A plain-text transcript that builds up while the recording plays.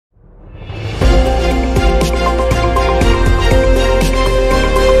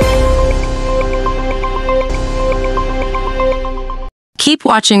Keep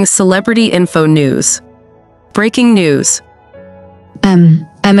watching Celebrity Info News. Breaking news.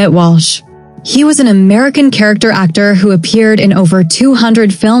 Emmet Walsh. He was an American character actor who appeared in over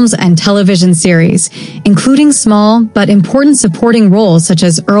 200 films and television series, including small but important supporting roles such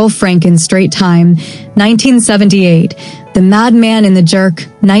as Earl Frank in Straight Time, 1978, The Madman in The Jerk,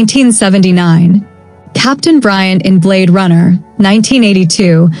 1979, Captain Bryant in Blade Runner,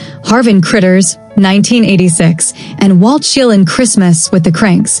 1982, Harv in Critters, 1986, and Walt Scheel in Christmas with the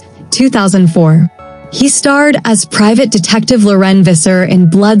Cranks, 2004. He starred as Private Detective Loren Visser in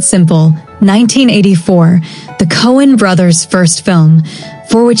Blood Simple, 1984, the Coen brothers' first film,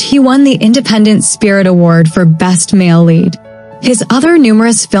 for which he won the Independent Spirit Award for Best Male Lead. His other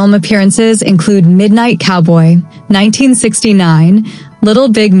numerous film appearances include Midnight Cowboy, 1969, Little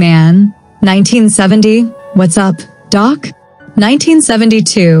Big Man, 1970, What's Up, Doc?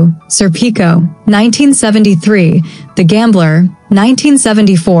 1972, Serpico, 1973, The Gambler,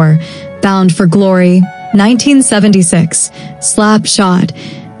 1974, Bound for Glory, 1976, Slap Shot,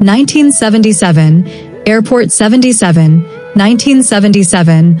 1977, Airport 77,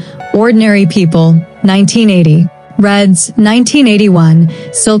 1977, Ordinary People, 1980, Reds, 1981,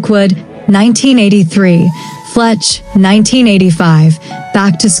 Silkwood, 1983, Fletch, 1985,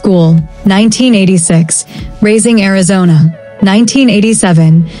 Back to School, 1986, Raising Arizona,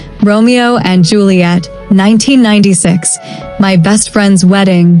 1987, Romeo and Juliet, 1996, My Best Friend's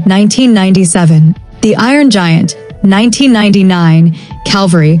Wedding, 1997, The Iron Giant, 1999,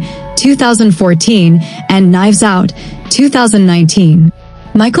 Calvary, 2014, and Knives Out, 2019.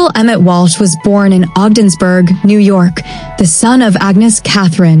 Michael Emmet Walsh was born in Ogdensburg, New York, the son of Agnes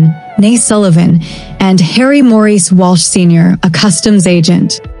Catherine, née Sullivan, and Harry Maurice Walsh Sr., a customs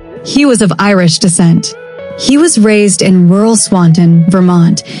agent. He was of Irish descent. He was raised in rural Swanton,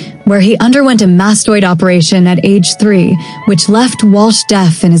 Vermont, where he underwent a mastoid operation at age 3, which left Walsh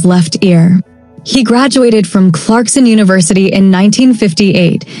deaf in his left ear. He graduated from Clarkson University in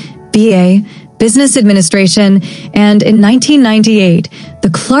 1958, B.A., Business Administration, and in 1998,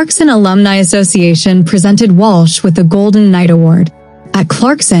 the Clarkson Alumni Association presented Walsh with the Golden Knight Award. At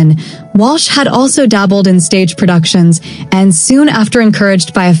Clarkson, Walsh had also dabbled in stage productions, and soon after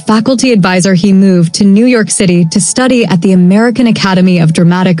encouraged by a faculty advisor, he moved to New York City to study at the American Academy of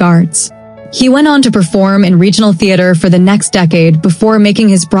Dramatic Arts. He went on to perform in regional theater for the next decade before making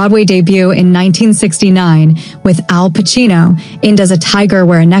his Broadway debut in 1969 with Al Pacino in Does a Tiger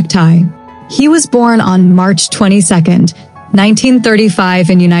Wear a Necktie? He was born on March 22, 1935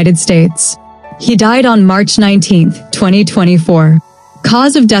 in United States. He died on March 19, 2024.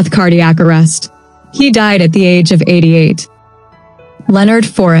 Cause of death: cardiac arrest. He died at the age of 88. Leonard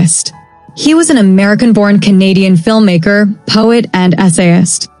Forest. He was an American-born Canadian filmmaker, poet, and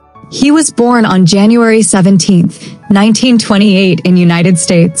essayist. He was born on January 17, 1928 in United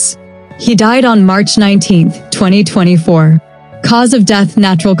States. He died on March 19, 2024. Cause of death: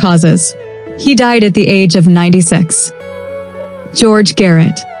 natural causes. He died at the age of 96. George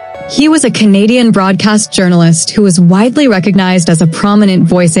Garrett. He was a Canadian broadcast journalist who was widely recognized as a prominent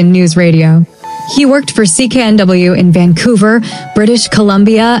voice in news radio. He worked for CKNW in Vancouver, British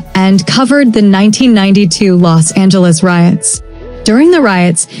Columbia, and covered the 1992 Los Angeles riots. During the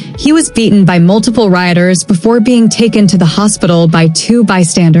riots, he was beaten by multiple rioters before being taken to the hospital by 2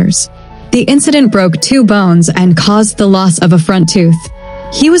 bystanders. The incident broke 2 bones and caused the loss of a front tooth.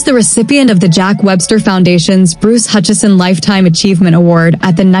 He was the recipient of the Jack Webster Foundation's Bruce Hutchison Lifetime Achievement Award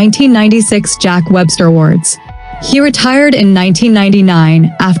at the 1996 Jack Webster Awards. He retired in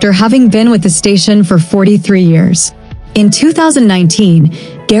 1999 after having been with the station for 43 years. In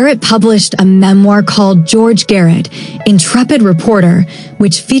 2019, Garrett published a memoir called George Garrett, Intrepid Reporter,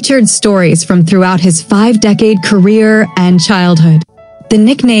 which featured stories from throughout his 5-decade career and childhood. The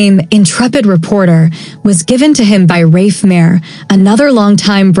nickname Intrepid Reporter was given to him by Rafe Mair, another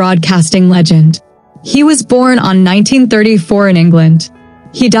longtime broadcasting legend. He was born on 1934 in England.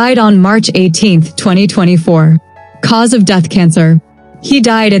 He died on March 18, 2024. Cause of death: cancer. He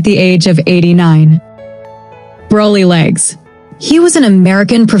died at the age of 89. BrolyLege. He was an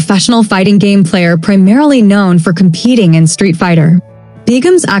American professional fighting game player primarily known for competing in Street Fighter.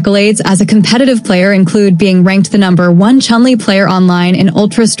 Begum's accolades as a competitive player include being ranked the #1 Chun-Li player online in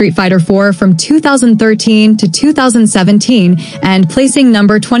Ultra Street Fighter IV from 2013 to 2017 and placing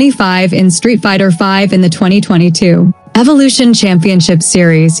number 25 in Street Fighter V in the 2022 Evolution Championship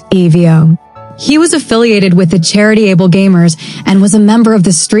Series, EVO. He was affiliated with the charity Able Gamers and was a member of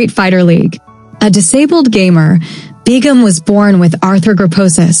the Street Fighter League. A disabled gamer, Begum was born with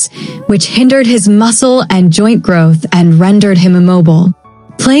arthrogryposis, which hindered his muscle and joint growth and rendered him immobile.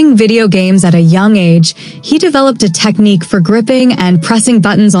 Playing video games at a young age, he developed a technique for gripping and pressing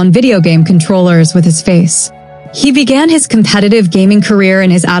buttons on video game controllers with his face. He began his competitive gaming career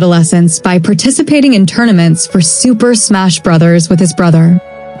in his adolescence by participating in tournaments for Super Smash Bros. With his brother.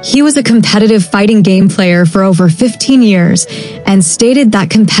 He was a competitive fighting game player for over 15 years and stated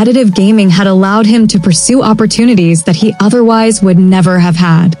that competitive gaming had allowed him to pursue opportunities that he otherwise would never have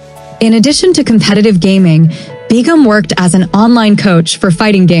had. In addition to competitive gaming, Begum worked as an online coach for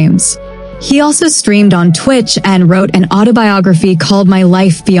fighting games. He also streamed on Twitch and wrote an autobiography called My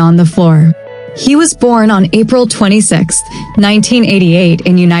Life Beyond the Floor. He was born on April 26, 1988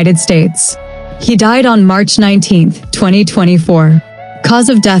 in United States. He died on March 19, 2024. Cause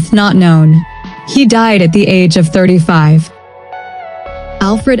of death not known. He died at the age of 35.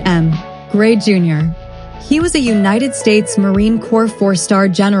 Alfred M. Gray Jr. He was a United States Marine Corps 4-star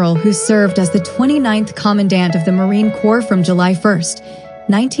general who served as the 29th Commandant of the Marine Corps from July 1,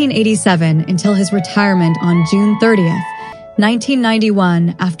 1987 until his retirement on June 30,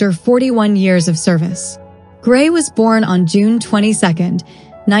 1991 after 41 years of service. Gray was born on June 22,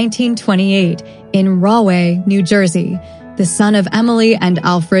 1928 in Rahway, New Jersey, the son of Emily and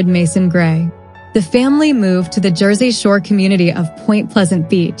Alfred Mason Gray. The family moved to the Jersey Shore community of Point Pleasant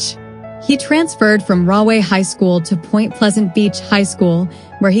Beach. He transferred from Rahway High School to Point Pleasant Beach High School,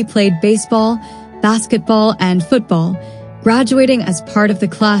 where he played baseball, basketball, and football, graduating as part of the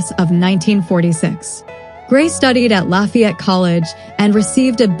class of 1946. Gray studied at Lafayette College and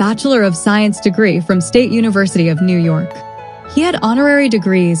received a Bachelor of Science degree from State University of New York. He had honorary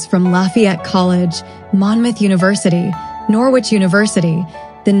degrees from Lafayette College, Monmouth University, Norwich University,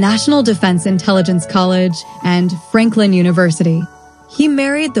 the National Defense Intelligence College, and Franklin University. He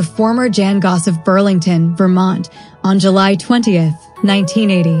married the former Jan Goss of Burlington, Vermont, on July 20,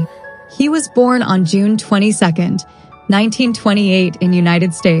 1980. He was born on June 22, 1928 in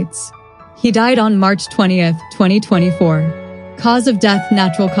United States. He died on March 20, 2024. Cause of death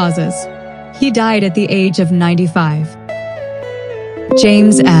natural causes. He died at the age of 95.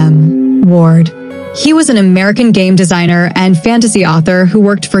 James M. Ward. He was an American game designer and fantasy author who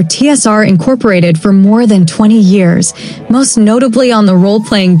worked for TSR Incorporated for more than 20 years, most notably on the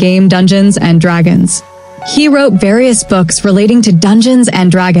role-playing game Dungeons and Dragons. He wrote various books relating to Dungeons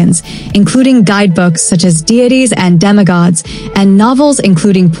and Dragons, including guidebooks such as Deities and Demigods, and novels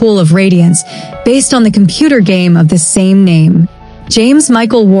including Pool of Radiance, based on the computer game of the same name. James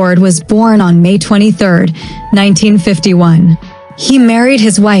Michael Ward was born on May 23, 1951. He married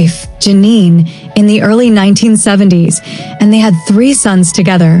his wife, Janine, in the early 1970s, and they had 3 sons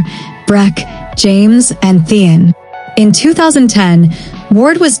together, Breck, James, and Thean. In 2010,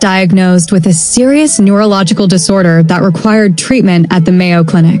 Ward was diagnosed with a serious neurological disorder that required treatment at the Mayo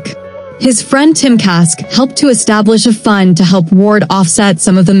Clinic. His friend Tim Kask helped to establish a fund to help Ward offset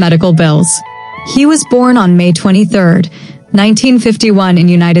some of the medical bills. He was born on May 23, 1951 in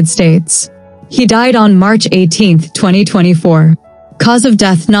United States. He died on March 18, 2024. Cause of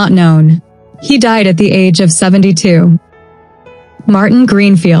death not known. He died at the age of 72. Martin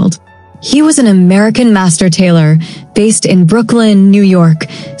Greenfield. He was an American master tailor based in Brooklyn, New York,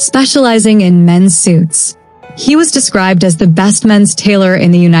 specializing in men's suits. He was described as the best men's tailor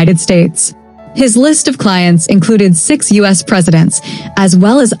in the United States. His list of clients included 6 U.S. presidents, as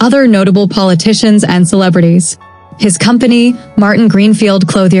well as other notable politicians and celebrities. His company, Martin Greenfield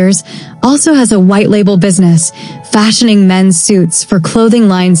Clothiers, also has a white label business, fashioning men's suits for clothing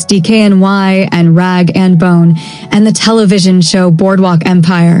lines DKNY and Rag and Bone, and the television show Boardwalk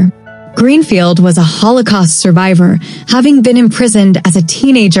Empire. Greenfield was a Holocaust survivor, having been imprisoned as a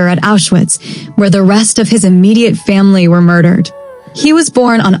teenager at Auschwitz, where the rest of his immediate family were murdered. He was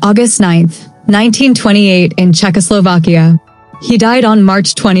born on August 9, 1928 in Czechoslovakia. He died on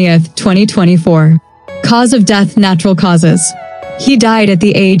March 20, 2024. Cause of death natural causes. He died at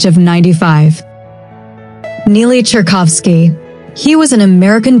the age of 95. Neeli Cherkovski. He was an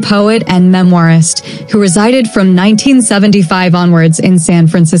American poet and memoirist who resided from 1975 onwards in San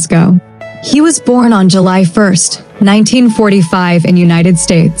Francisco. He was born on July 1, 1945 in United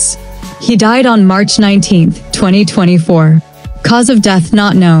States. He died on March 19, 2024. Cause of death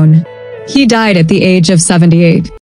not known. He died at the age of 78.